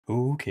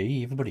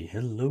Okay, everybody,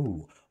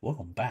 hello.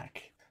 Welcome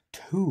back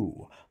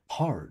to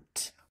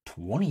part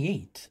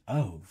 28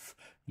 of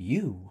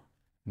You,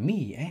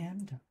 Me,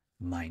 and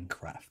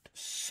Minecraft.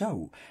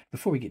 So,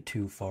 before we get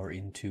too far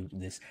into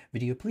this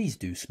video, please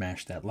do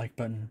smash that like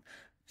button,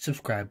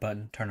 subscribe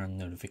button, turn on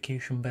the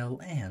notification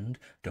bell, and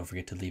don't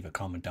forget to leave a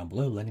comment down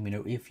below letting me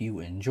know if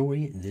you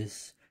enjoy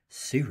this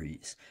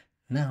series.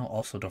 Now,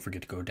 also don't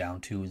forget to go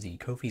down to the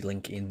Ko-fi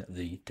link in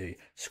the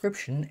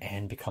description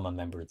and become a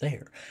member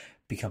there.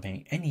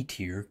 Becoming any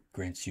tier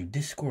grants you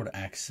Discord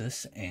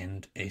access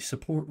and a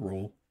support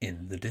role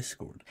in the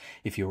Discord.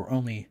 If you are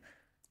only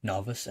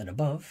novice and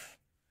above,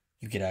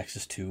 you get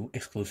access to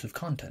exclusive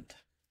content.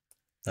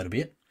 That'll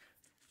be it.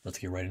 Let's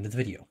get right into the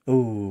video.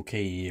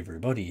 Okay,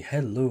 everybody,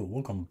 hello,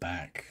 welcome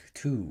back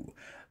to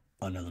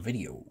another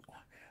video.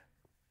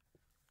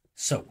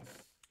 So,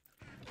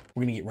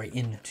 we're gonna get right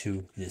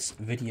into this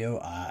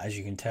video. As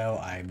you can tell,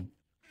 I'm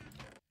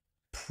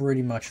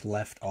pretty much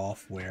left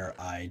off where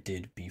I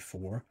did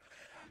before.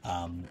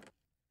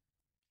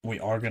 We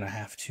are going to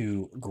have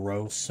to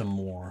grow some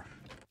more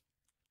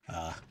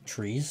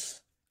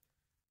trees.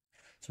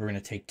 So we're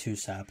going to take 2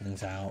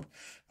 saplings out,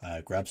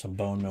 grab some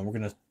bone meal. We're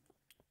going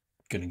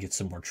to get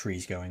some more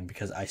trees going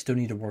because I still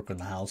need to work on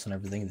the house and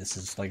everything. This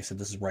is, like I said,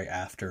 this is right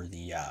after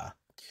the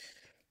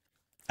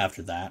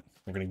after that.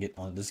 We're going to get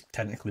on this is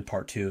technically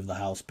part 2 of the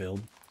house build.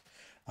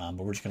 But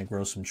we're just going to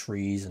grow some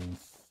trees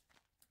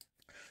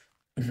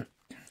and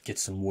get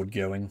some wood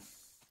going.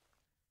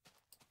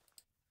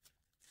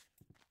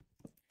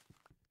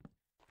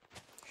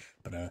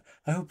 But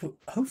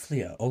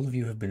hopefully all of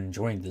you have been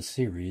enjoying this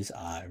series.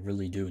 I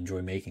really do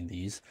enjoy making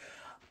these.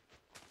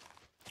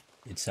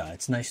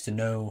 It's nice to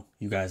know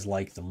you guys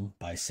like them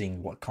by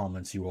seeing what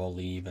comments you all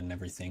leave and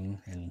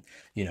everything, and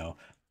you know,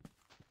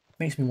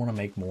 makes me want to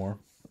make more.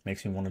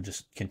 Makes me want to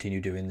just continue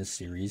doing this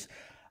series.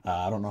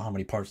 I don't know how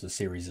many parts the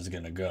series is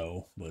gonna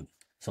go, but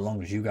so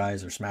long as you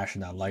guys are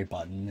smashing that like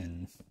button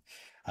and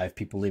I have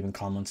people leaving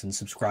comments and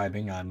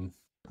subscribing, I'm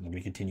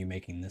gonna continue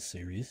making this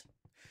series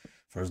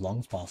for as long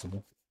as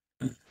possible.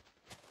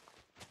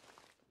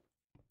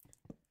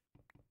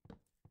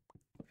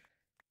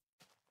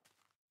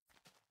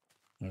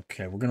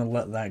 Okay, we're gonna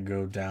let that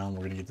go down.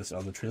 We're gonna get this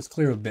other tree. Let's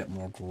clear a bit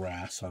more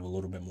grass so I have a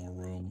little bit more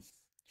room.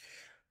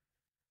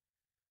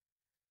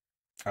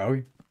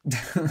 Oh.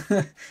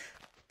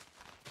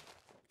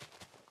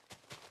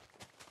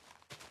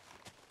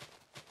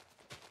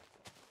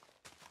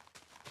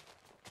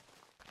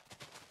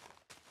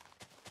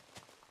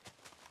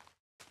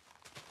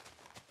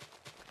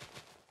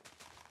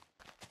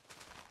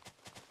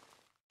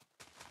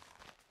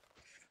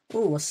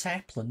 Oh, a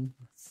sapling.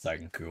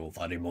 Thank you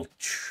very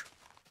much.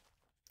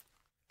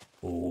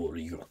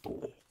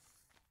 Arigato.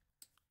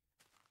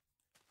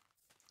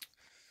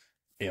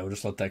 Yeah, we'll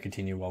just let that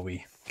continue while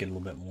we get a little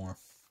bit more.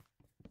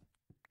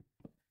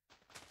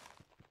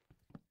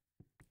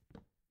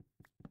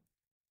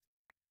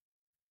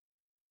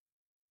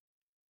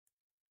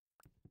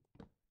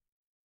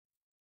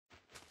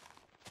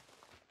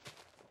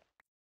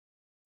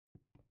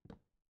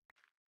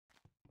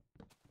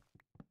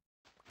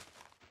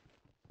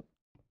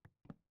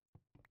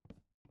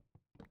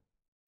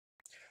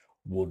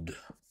 Wood.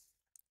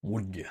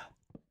 Would ya?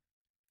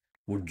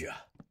 Would ya?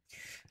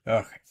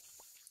 Okay.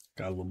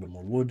 Got a little bit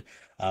more wood.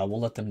 We'll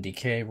let them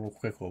decay real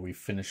quick while we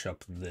finish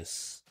up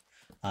this.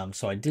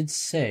 So I did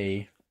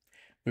say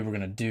we were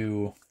going to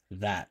do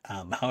that.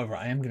 However,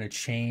 I am going to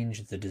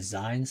change the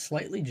design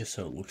slightly just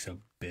so it looks a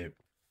bit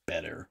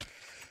better.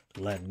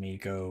 Let me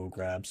go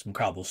grab some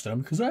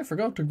cobblestone because I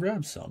forgot to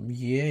grab some.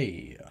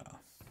 Yay.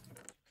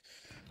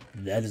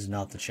 That is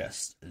not the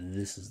chest.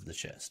 This is the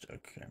chest.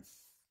 Okay.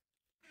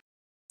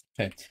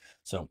 Okay,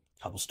 so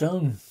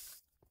cobblestone.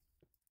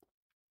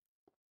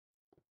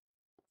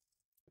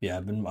 Yeah,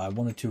 I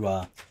wanted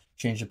to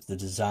change up the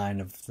design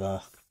of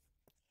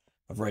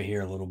right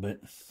here a little bit.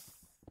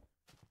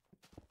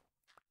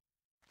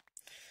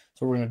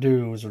 So what we're gonna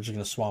do is we're just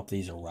gonna swap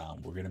these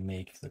around. We're gonna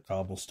make the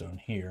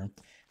cobblestone here, and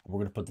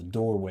we're gonna put the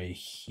doorway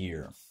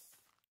here.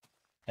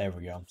 There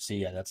we go. See,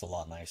 yeah, that's a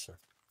lot nicer.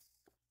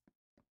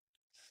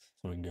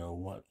 So we can go,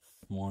 what?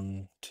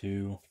 1,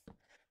 2.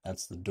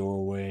 That's the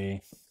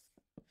doorway.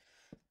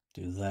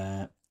 Do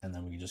that, and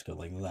then we can just go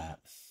like that.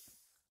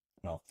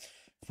 Well,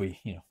 if we,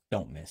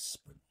 don't miss.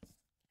 But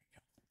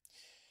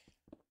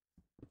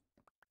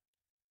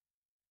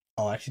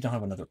oh, I actually don't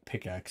have another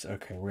pickaxe.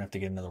 Okay, we're gonna have to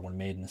get another one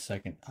made in a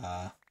second.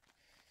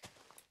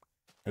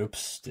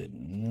 Oops, did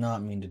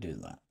not mean to do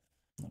that.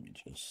 Let me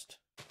just.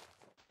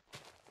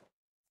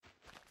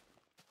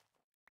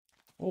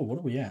 Oh, what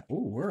are we at? Oh,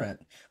 we're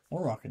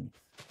rocking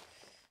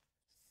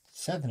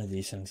 7 of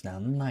these things now.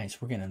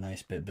 Nice, we're getting a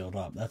nice bit built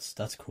up.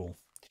 That's cool.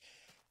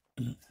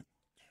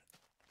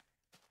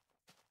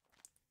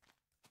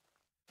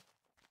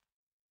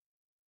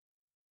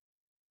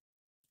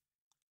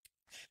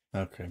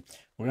 Okay,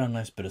 we got a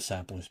nice bit of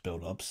saplings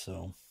built up,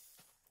 so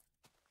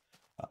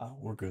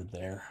we're good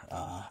there.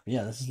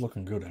 Yeah, this is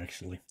looking good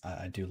actually.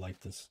 I do like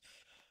this.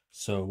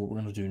 So what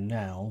we're going to do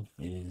now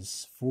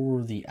is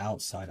for the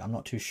outside, I'm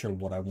not too sure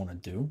what I want to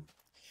do.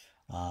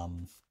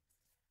 Um,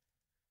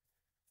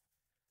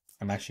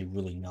 I'm actually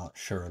really not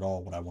sure at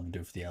all what I want to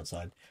do for the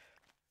outside.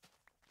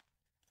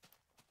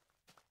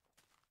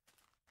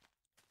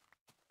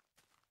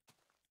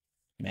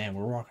 Man,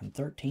 we're rocking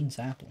 13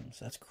 saplings.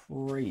 That's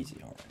crazy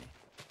already.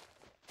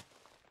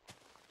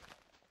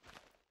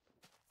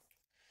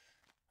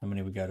 How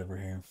many we got over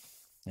here?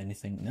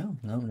 Anything? No,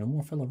 no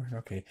more fill over here.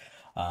 Okay.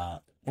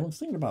 What I'm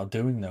thinking about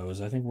doing though is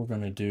I think we're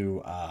gonna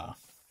do let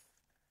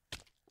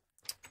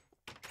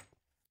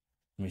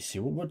me see,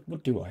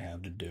 what do I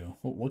have to do?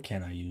 What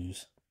can I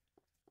use?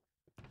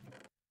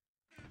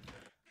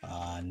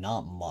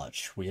 Not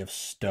much. We have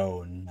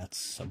stone.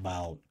 That's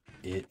about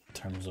it in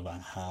terms of a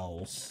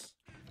house.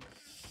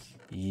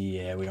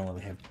 Yeah, we don't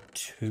really have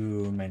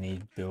too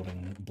many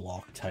building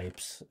block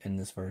types in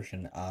this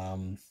version.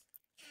 I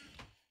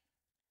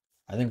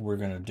think we're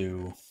gonna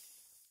do.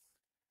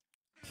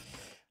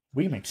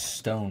 We can make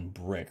stone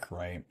brick,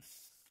 right?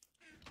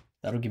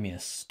 That'll give me a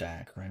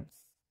stack, right?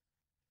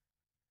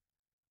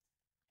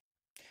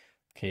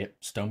 Okay, yep,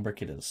 stone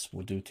brick it is.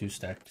 We'll do 2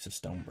 stacks of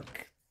stone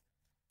brick.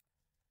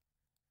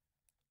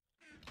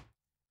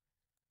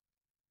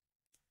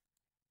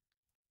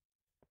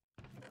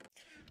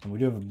 And we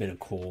do have a bit of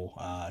coal.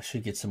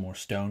 Should get some more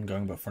stone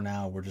going, but for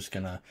now, we're just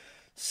gonna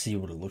see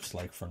what it looks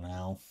like for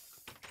now.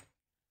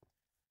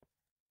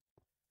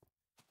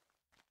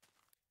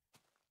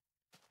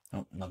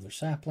 Oh, another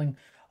sapling.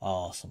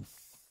 Awesome.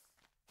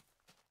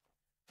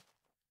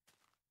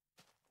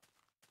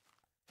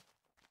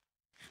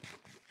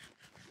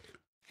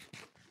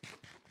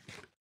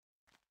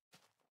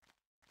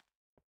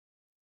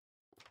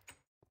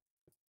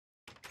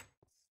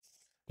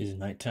 It's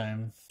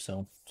nighttime,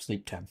 so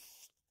sleep time.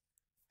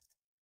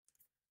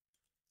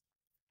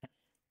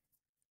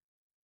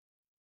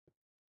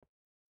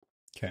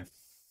 Okay.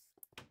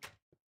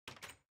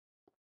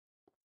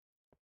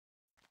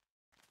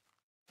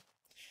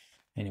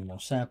 Any more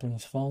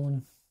saplings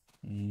falling?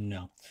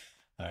 No.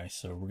 Alright,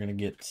 so we're gonna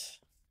get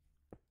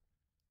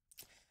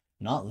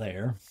not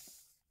there.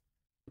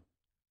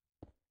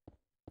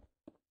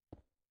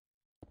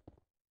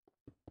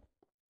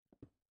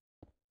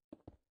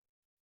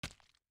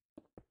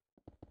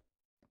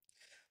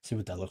 See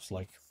what that looks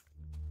like.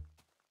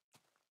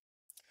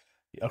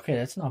 Okay,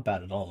 that's not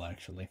bad at all,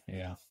 actually.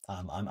 Yeah.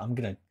 I'm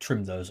gonna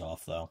trim those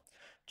off though,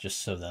 just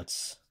so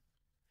it's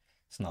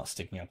not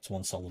sticking up. It's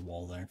one solid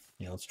wall there.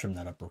 Yeah, let's trim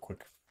that up real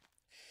quick.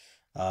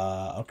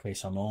 Okay,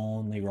 so I'm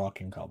only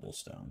rocking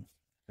cobblestone.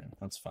 Okay,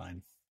 that's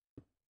fine.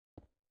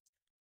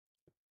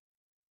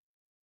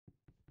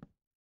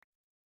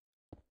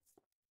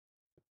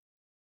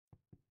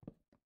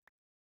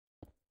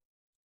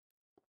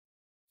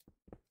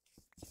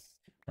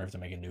 I have to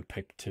make a new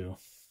pick too.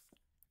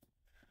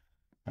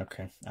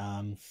 Okay.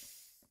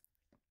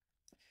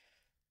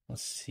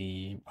 Let's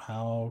see.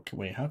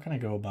 Wait, how can I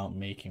go about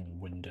making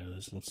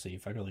windows? Let's see.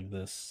 If I go like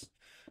this,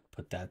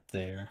 put that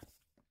there.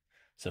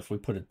 So if we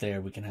put it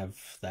there, we can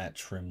have that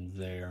trimmed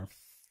there.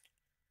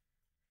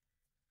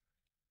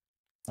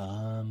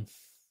 Um,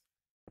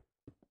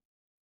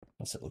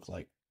 what's it look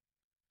like?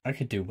 I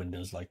could do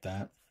windows like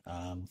that.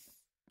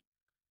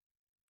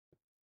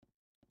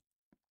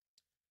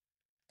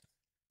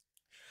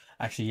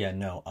 Actually, yeah,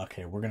 no.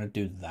 Okay, we're gonna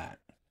do that.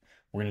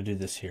 We're gonna do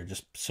this here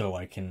just so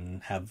I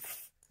can have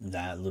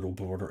that little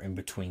border in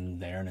between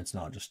there, and it's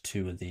not just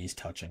 2 of these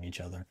touching each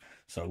other.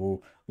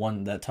 So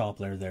that top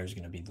layer there is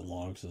gonna be the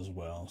logs as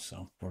well.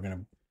 So we're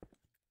gonna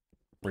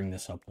bring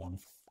this up one.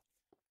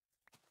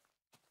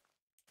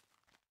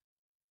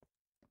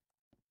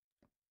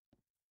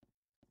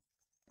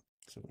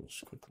 So we'll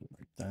just quickly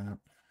break that.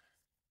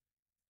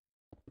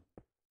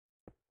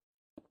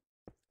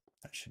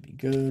 That should be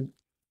good.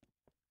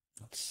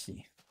 Let's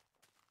see.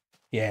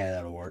 Yeah,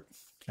 that'll work.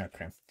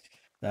 Okay,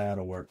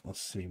 that'll work. Let's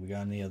see. We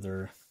got any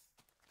other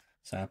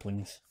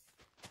saplings?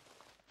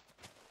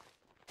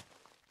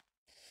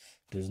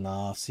 Does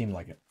not seem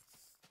like it.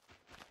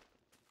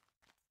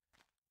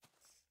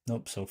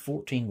 Nope. So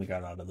 14 we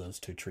got out of those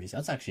 2 trees.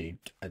 That's actually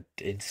an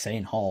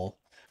insane haul.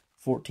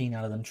 14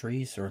 out of them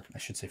trees, or I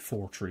should say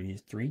 4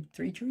 trees. Three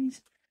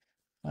trees?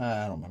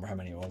 I don't remember how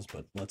many it was,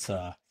 but let's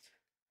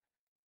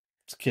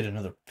get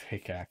another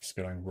pickaxe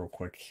going real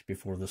quick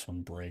before this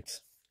one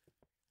breaks.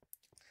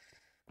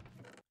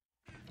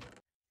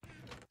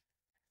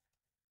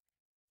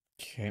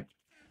 Okay.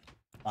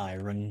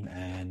 Iron,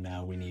 and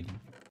now we need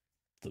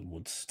the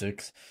wood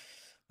sticks.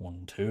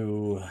 1,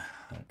 2.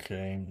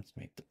 Okay, let's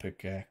make the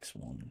pickaxe.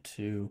 1,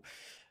 2,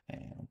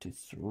 and 1, 2,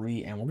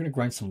 3. And we're gonna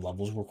grind some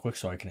levels real quick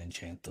so I can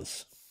enchant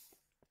this.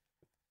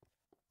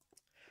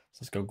 So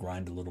let's go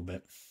grind a little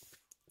bit.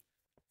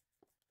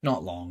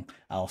 Not long.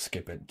 I'll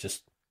skip it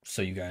just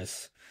so you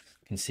guys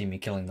can see me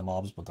killing the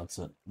mobs, but that's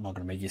it. I'm not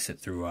gonna make you sit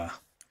through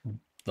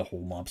the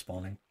whole mob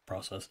spawning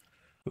process.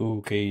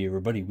 Okay,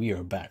 everybody, we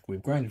are back.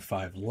 We've grinded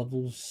 5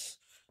 levels.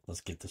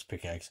 Let's get this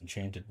pickaxe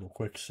enchanted real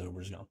quick. So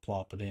we're just gonna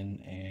plop it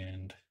in,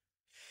 and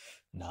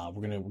nah,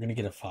 we're gonna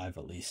get a 5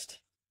 at least.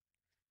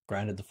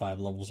 granted the 5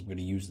 levels, I'm going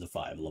to use the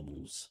 5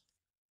 levels.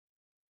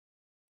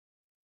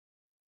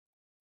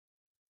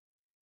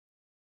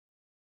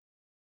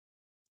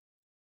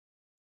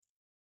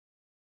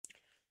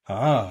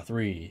 Ah,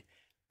 3,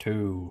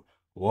 2,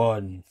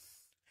 1.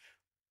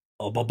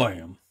 Oh,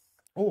 bam.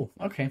 Oh,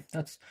 okay.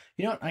 That's,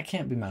 you know what? I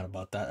can't be mad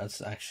about that.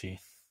 That's actually,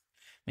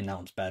 I mean, that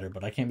one's better,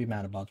 but I can't be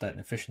mad about that. An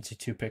efficiency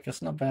 2 pick.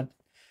 That's not bad.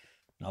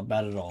 Not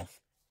bad at all.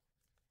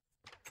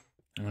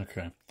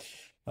 Okay.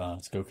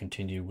 Let's go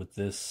continue with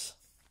this.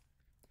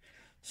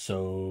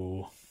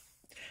 So,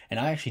 and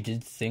I actually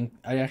did think,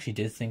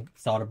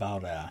 thought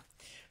about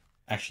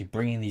actually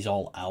bringing these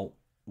all out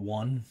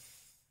one.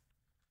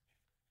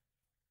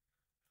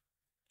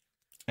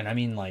 And I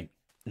mean, like,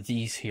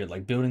 these here,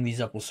 like building these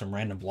up with some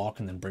random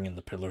block and then bringing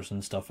the pillars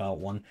and stuff out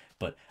one.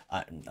 But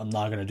I'm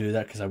not gonna do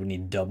that because I would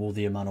need double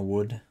the amount of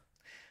wood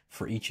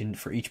for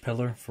each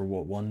pillar for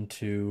what 1,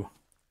 2.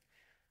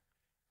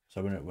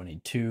 So I'm gonna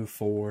need 2,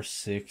 4,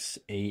 6,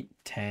 8,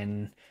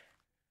 10.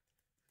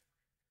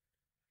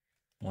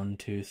 1,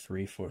 2,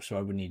 3, 4. So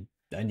I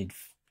need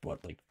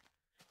what, like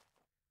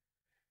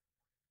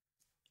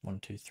 1,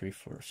 2, 3,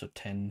 4. So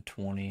 10,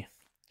 20,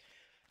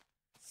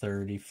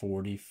 30,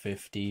 40,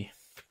 50,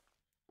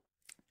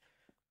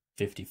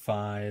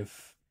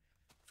 55,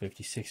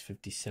 56,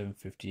 57,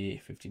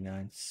 58,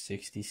 59,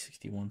 60,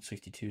 61,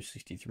 62,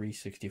 63,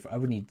 64. I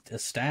would need a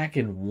stack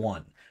and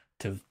one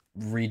to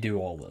redo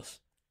all this.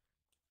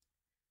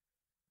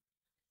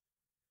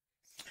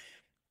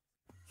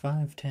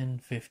 5, 10,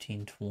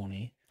 15,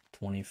 20,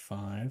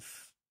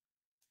 25,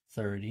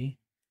 30,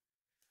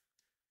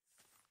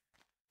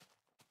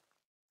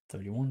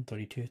 31,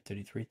 32,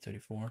 33,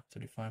 34,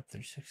 35,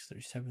 36,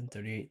 37,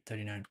 38,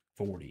 39,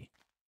 40.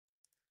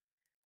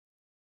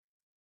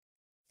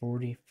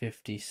 40,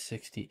 50,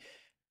 60.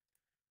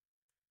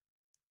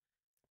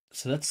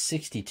 So that's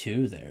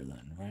 62 there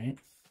then, right?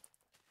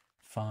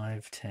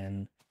 5,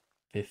 10,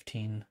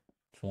 15,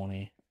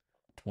 20,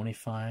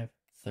 25,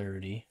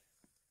 30,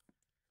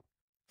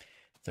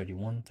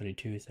 31,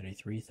 32,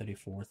 33,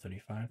 34,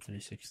 35,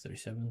 36,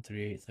 37,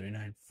 38,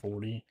 39,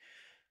 40,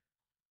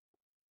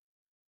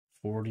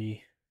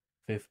 40,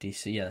 50.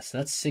 So yes,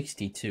 that's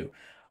 62.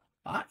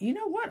 You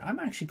know what? I'm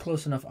actually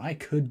close enough. I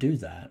could do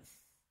that.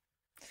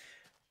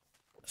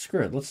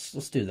 Screw it.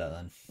 Let's do that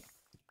then.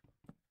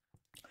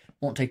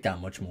 Won't take that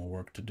much more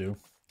work to do.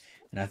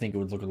 And I think it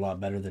would look a lot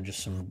better than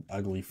just some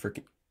ugly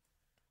freaking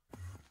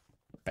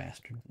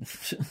bastard.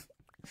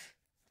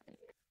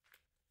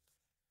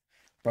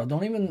 Bro,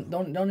 don't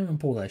even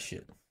pull that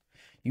shit.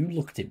 You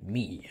looked at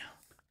me.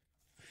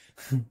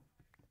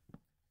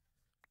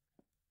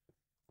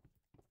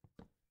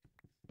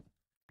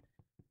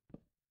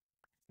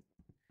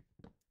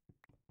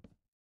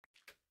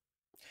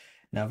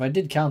 Now, if I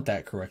did count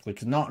that correctly,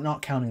 because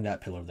not counting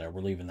that pillar there, we're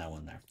leaving that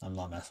one there. I'm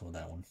not messing with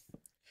that one.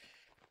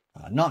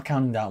 Not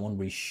counting that one,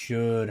 we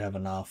should have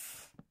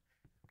enough.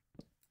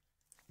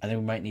 I think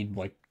we might need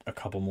like a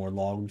couple more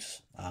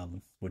logs,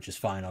 which is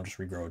fine. I'll just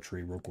regrow a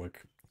tree real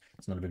quick.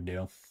 It's not a big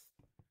deal.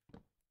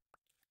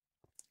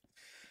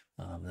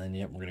 Then,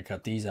 yep, we're going to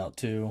cut these out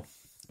too.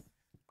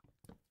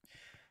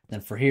 Then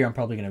for here, I'm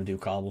probably going to do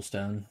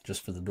cobblestone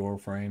just for the door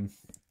frame.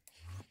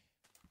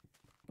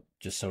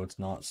 Just so it's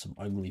not some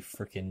ugly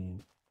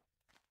freaking...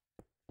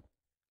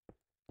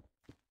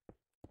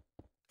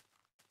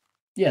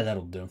 Yeah,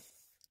 that'll do.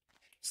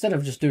 Instead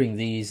of just doing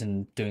these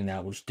and doing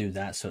that, we'll just do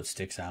that so it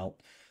sticks out.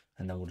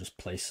 And then we'll just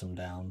place them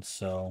down.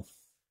 So,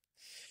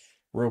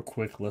 real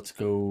quick, let's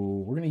go...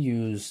 We're going to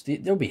use...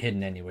 They'll be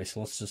hidden anyway, so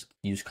let's just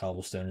use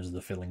cobblestone as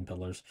the filling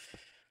pillars.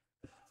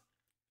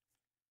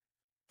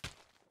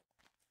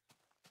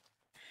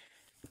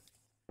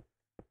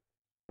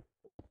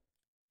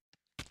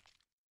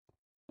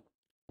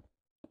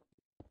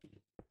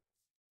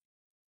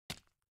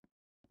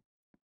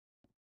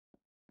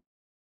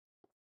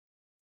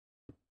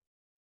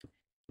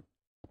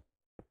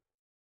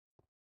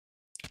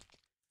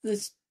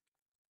 This...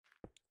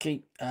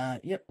 Okay,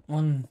 yep,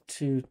 1,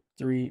 2,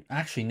 3...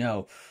 Actually,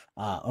 no.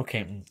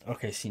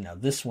 Okay, see, now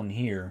this one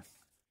here...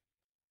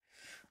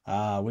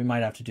 we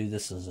might have to do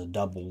this as a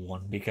double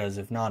one, because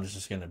if not, it's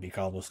just going to be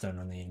cobblestone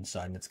on the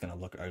inside, and it's going to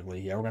look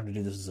ugly. Yeah, we're going to have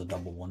to do this as a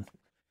double one.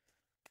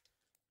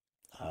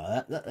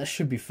 That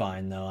should be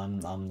fine, though.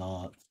 I'm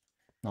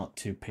not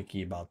too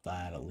picky about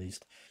that, at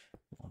least.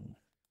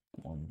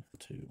 1,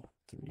 2,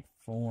 3,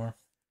 4.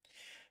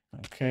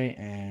 Okay,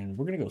 and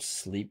we're going to go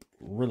sleep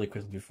really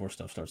quickly before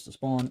stuff starts to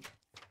spawn.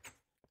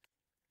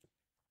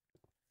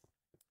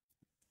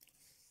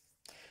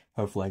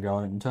 Hopefully I got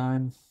it in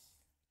time.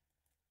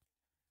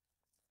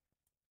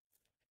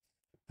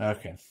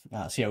 Okay,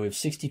 so yeah, we have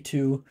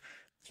 62,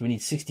 so we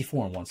need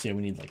 64 in one, so yeah,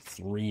 we need like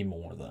 3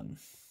 more then.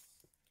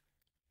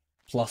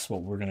 Plus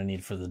what we're going to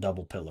need for the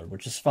double pillar,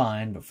 which is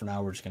fine, but for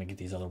now we're just going to get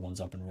these other ones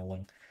up and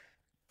rolling.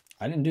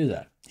 I didn't do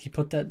that. He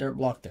put that dirt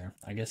block there.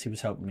 I guess he was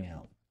helping me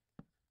out.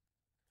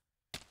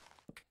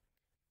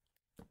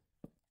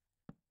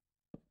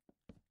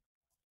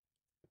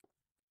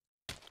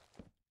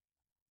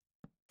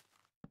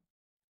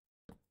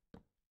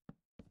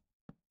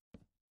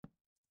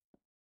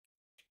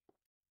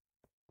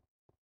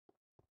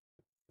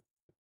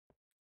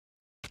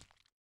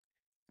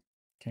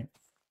 Okay.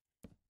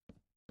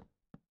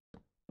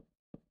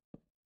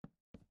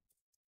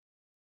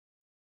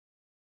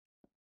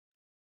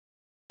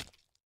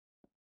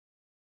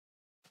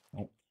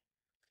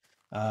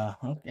 Oh.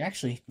 Okay,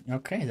 actually,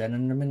 okay, that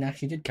Enderman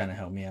actually did kind of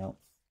help me out.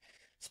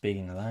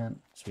 Speaking of that,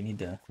 so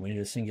we need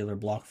a singular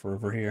block for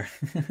over here.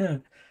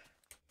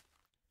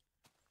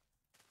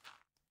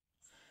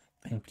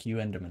 Thank you,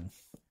 Enderman.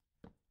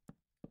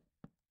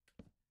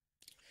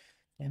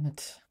 Damn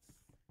it.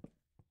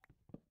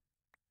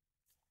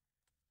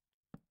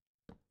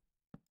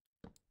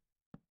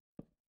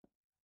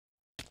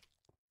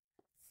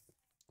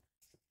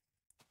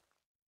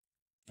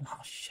 Oh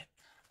shit.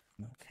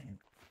 Okay.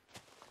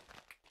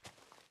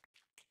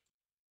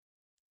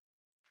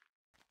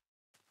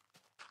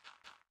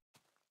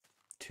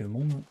 Two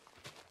more.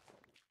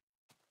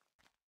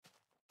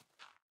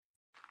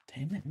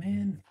 Damn it,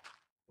 man.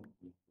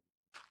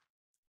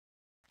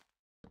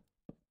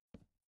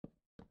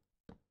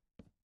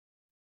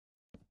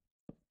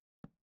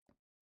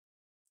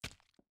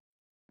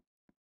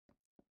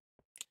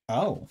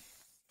 Oh.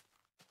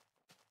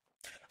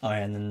 Oh, yeah,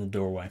 and then the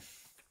doorway.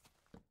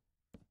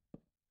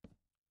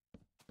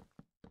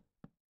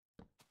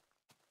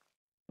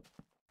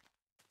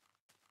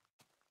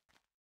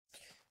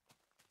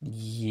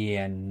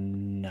 Yeah,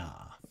 nah.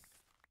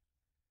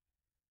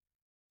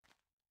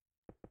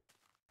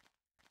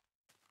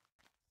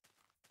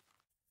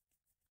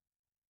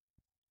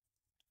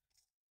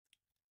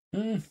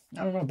 I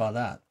don't know about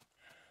that.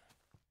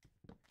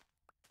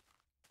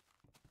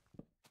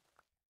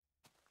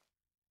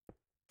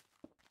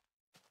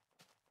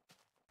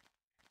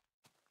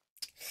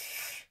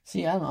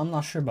 See, I'm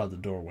not sure about the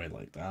doorway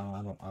like that.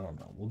 I don't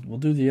know. We'll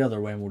do the other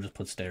way and we'll just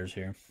put stairs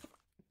here.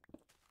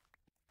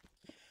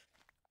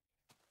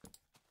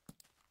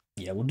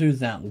 Yeah, we'll do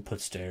that. We'll put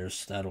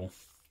stairs. That'll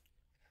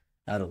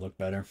look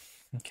better.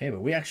 Okay,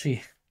 but we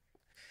actually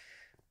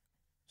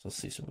so let's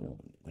see. So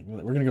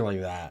we're gonna go like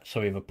that. So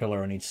we have a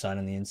pillar on each side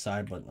on the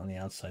inside, but on the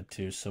outside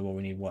too. So what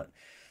we need what?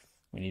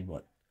 We need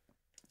what?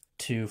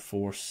 2,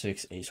 4,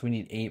 6, 8. So we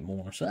need 8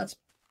 more. So that's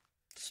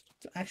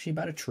actually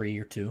about a tree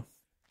or two.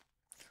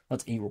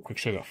 Let's eat real quick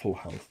so I got full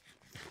health.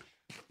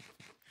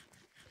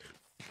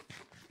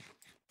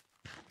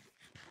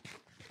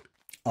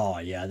 Oh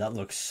yeah, that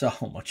looks so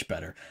much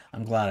better.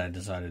 I'm glad I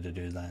decided to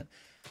do that.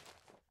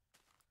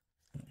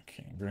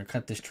 Okay, we're gonna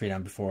cut this tree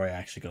down before I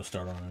actually go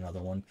start on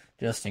another one,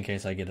 just in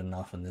case I get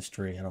enough in this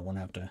tree. I don't want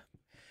to have to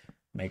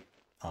make.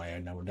 Oh yeah,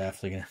 no, we're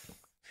definitely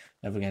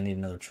gonna need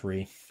another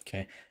tree.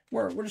 Okay,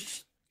 we're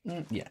just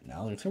yeah,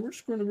 no, so we're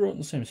just gonna grow it in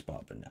the same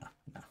spot, but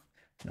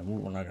no,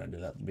 we're not gonna do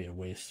that. It'd be a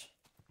waste.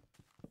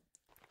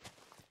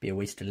 Be a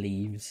waste of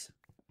leaves.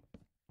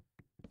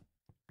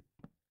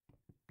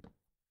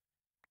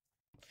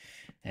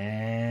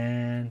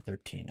 And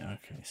 13.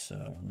 Okay,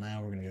 so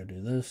now we're gonna go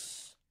do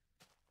this.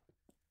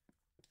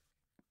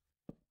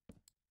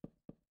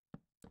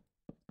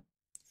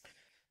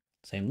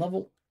 Same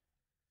level.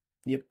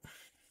 Yep.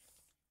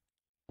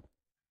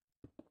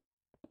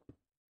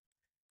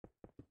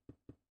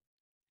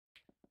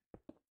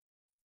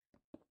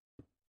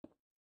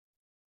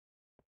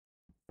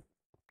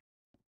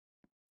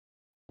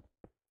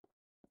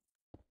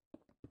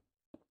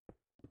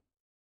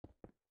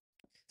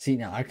 See,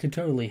 now I could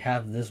totally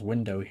have this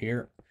window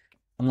here.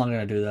 I'm not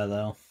gonna do that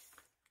though.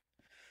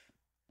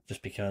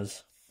 Just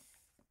because.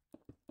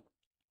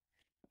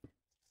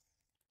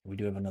 We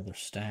do have another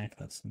stack.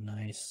 That's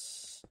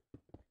nice.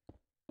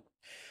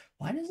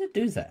 Why does it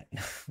do that?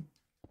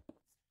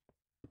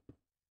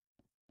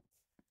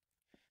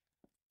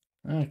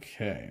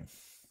 Okay.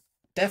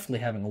 Definitely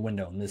having a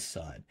window on this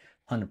side.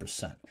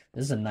 100%.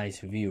 This is a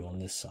nice view on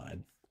this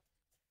side.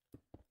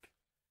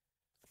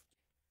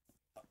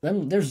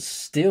 Then there's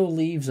still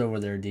leaves over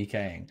there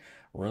decaying.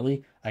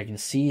 Really? I can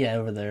see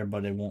over there,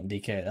 but it won't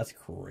decay. That's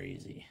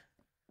crazy.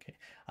 Okay.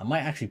 I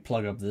might actually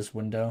plug up this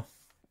window.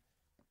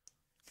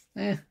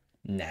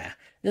 Nah.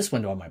 This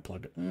window I might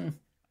plug it.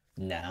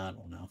 Nah, I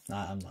don't know.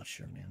 I'm not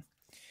sure, man.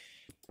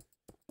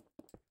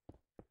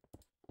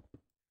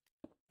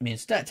 I mean,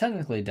 it's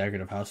technically a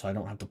decorative house, so I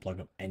don't have to plug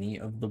up any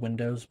of the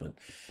windows, but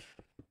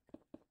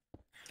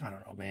I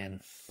don't know, man.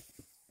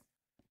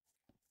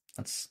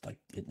 That's like,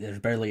 there's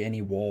barely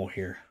any wall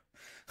here.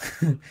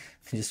 It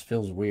just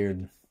feels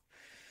weird.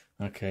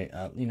 Okay,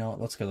 you know what?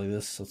 Let's go like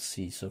this. Let's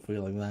see. So if we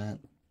go like that,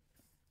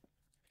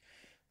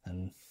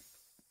 and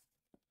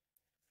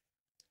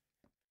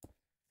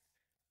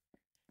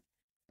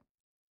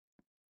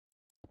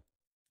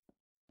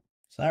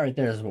so that right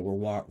there is what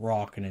we're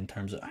rocking in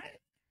terms of. I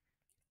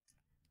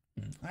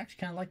actually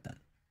kind of like that.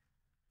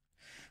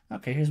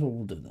 Okay, here's what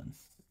we'll do then.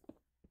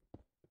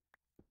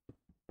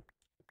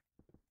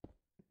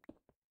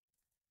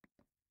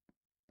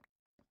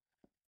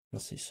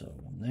 Let's see. So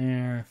one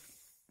there.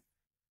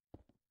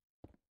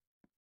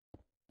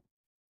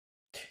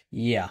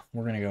 Yeah,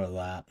 we're gonna go with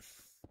that.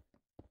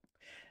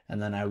 And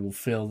then I will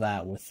fill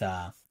that with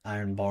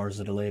iron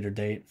bars at a later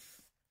date.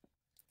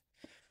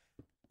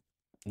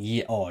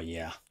 Yeah, oh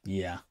yeah,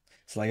 yeah.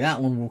 So like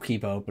that one we'll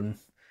keep open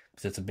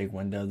because it's a big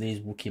window.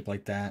 These we'll keep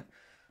like that.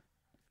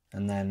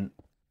 And then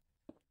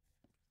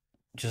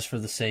just for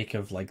the sake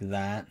of like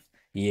that,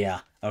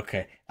 yeah,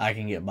 okay, I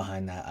can get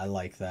behind that. I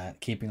like that.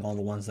 Keeping all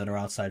the ones that are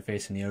outside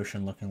facing the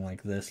ocean looking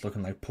like this,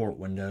 looking like port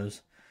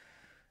windows.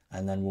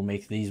 And then we'll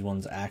make these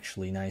ones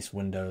actually nice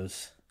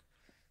windows.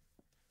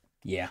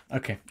 Yeah,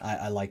 okay,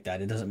 I like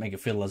that. It doesn't make it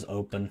feel as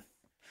open.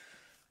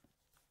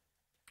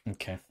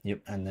 Okay,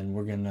 yep, and then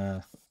we're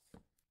gonna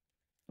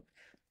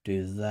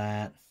do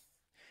that.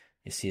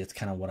 You see, it's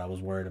kind of what I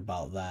was worried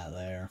about that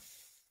there.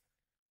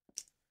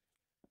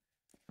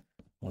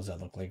 What does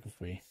that look like if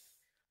we...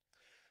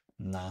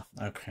 Nah,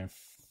 okay.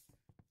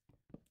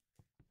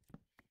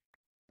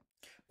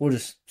 We'll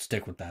just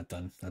stick with that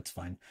then. That's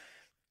fine.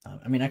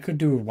 I mean, I could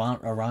do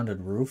a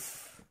rounded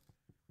roof.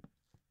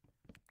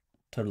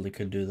 Totally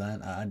could do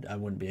that. I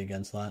wouldn't be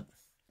against that.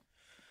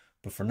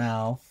 But for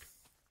now,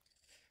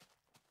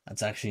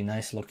 that's actually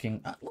nice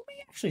looking. Let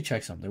me actually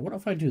check something. What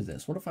if I do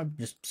this? What if I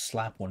just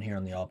slap one here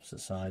on the opposite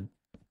side?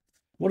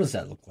 What does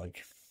that look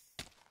like?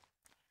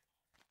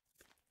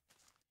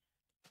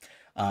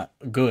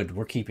 Good.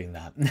 We're keeping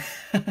that.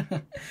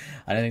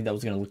 I didn't think that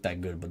was going to look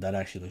that good, but that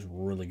actually looks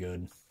really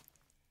good.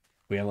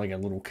 We have like a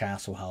little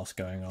castle house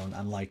going on.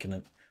 I'm liking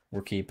it.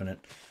 We're keeping it.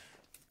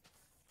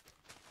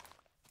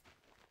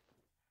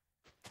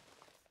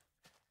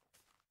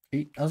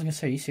 I was gonna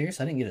say, are you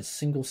serious? I didn't get a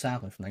single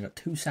sapling from that. I got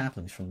 2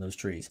 saplings from those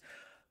trees.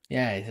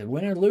 Yeah,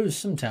 win or lose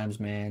sometimes,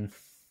 man.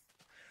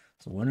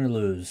 It's a win or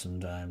lose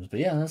sometimes.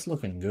 But yeah, that's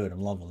looking good. I'm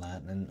loving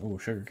that. And oh,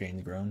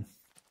 sugarcane's grown.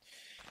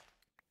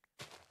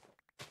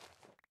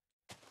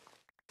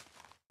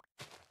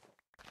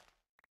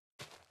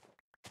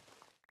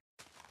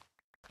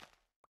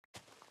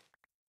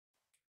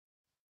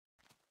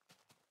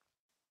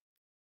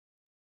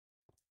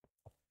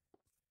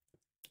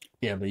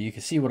 Yeah, but you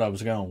can see what I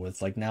was going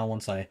with. Like now,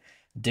 once I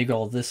dig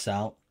all this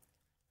out,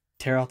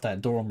 tear out that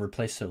door and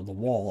replace it with a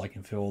wall, I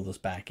can fill all this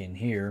back in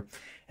here,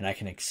 and I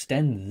can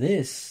extend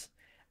this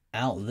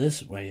out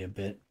this way a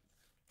bit,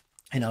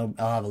 and I'll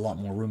have a lot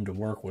more room to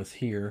work with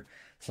here.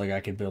 So like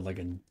I could build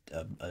like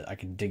I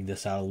could dig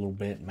this out a little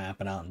bit, map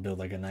it out, and build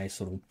like a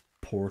nice little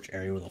porch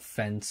area with a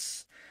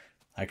fence.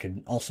 I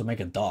could also make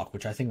a dock,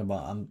 which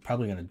I'm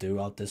probably gonna do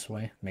out this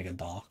way. Make a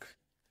dock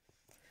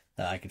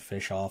that I could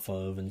fish off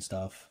of and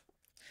stuff.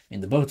 I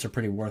mean, the boats are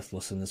pretty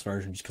worthless in this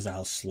version just because of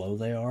how slow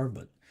they are,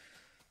 but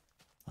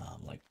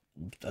like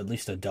at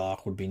least a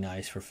dock would be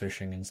nice for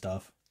fishing and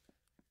stuff.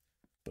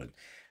 But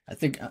I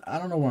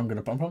don't know where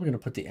I'm probably gonna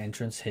put the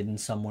entrance hidden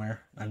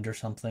somewhere under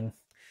something.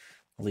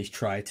 At least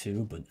try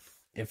to, but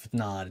if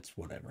not, it's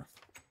whatever.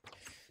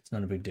 It's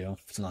not a big deal.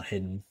 If it's not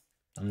hidden,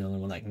 I'm the only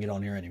one that can get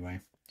on here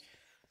anyway.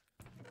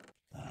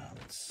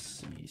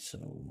 Let's see. So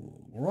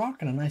we're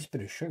rocking a nice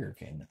bit of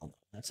sugarcane now.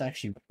 That's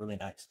actually really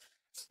nice.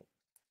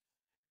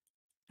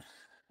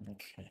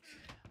 Okay.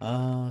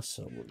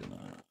 So we're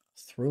gonna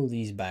throw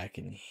these back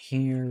in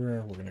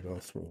here. We're gonna go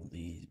throw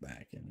these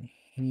back in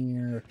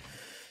here.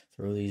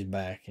 Throw these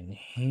back in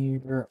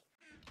here.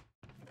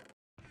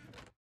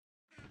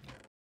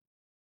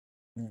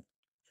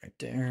 Right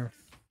there.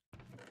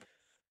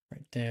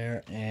 Right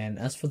there. And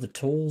as for the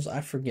tools,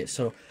 I forget.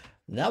 So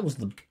that was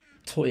the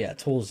tool. Yeah,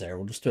 tools there.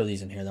 We'll just throw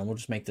these in here. Then we'll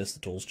just make this the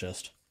tools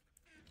chest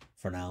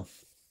for now.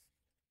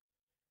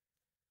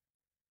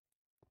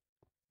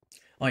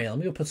 Oh yeah, let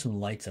me go put some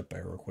lights up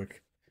there real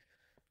quick.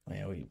 Oh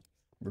yeah, we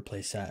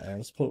replace that.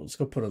 Let's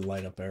go put a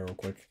light up there real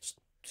quick.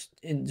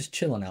 Just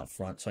chilling out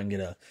front so I can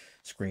get a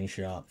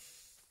screenshot.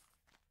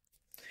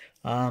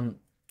 I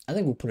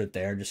think we'll put it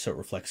there just so it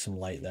reflects some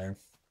light there.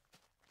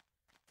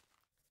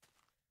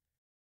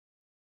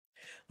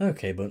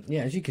 Okay, but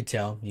yeah, as you can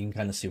tell, you can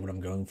kind of see what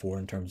I'm going for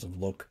in terms of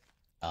look.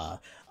 I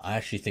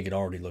actually think it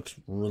already looks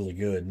really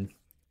good.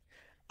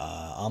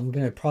 I'm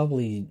gonna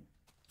probably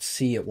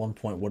see at one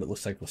point what it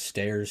looks like with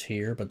stairs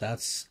here, but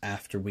that's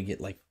after we get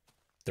like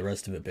the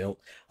rest of it built.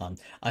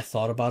 I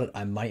thought about it.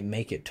 I might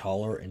make it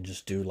taller and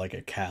just do like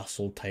a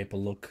castle type of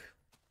look.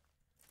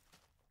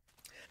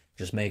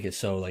 Just make it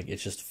so like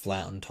it's just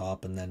flat on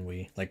top, and then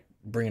we like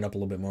bring it up a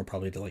little bit more,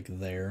 probably to like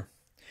there,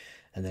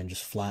 and then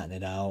just flatten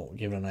it out,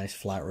 give it a nice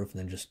flat roof, and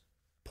then just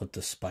put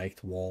the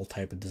spiked wall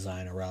type of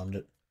design around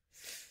it.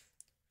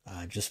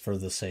 Just for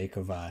the sake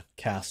of a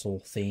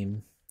castle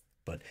theme.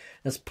 But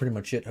that's pretty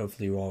much it.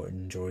 Hopefully you all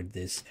enjoyed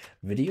this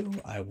video.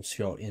 I will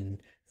see y'all in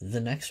the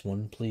next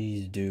one.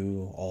 Please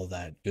do all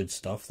that good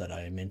stuff that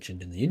I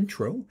mentioned in the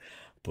intro.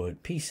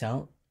 But peace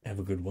out. Have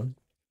a good one.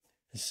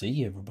 See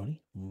you, everybody.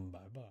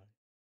 Bye-bye.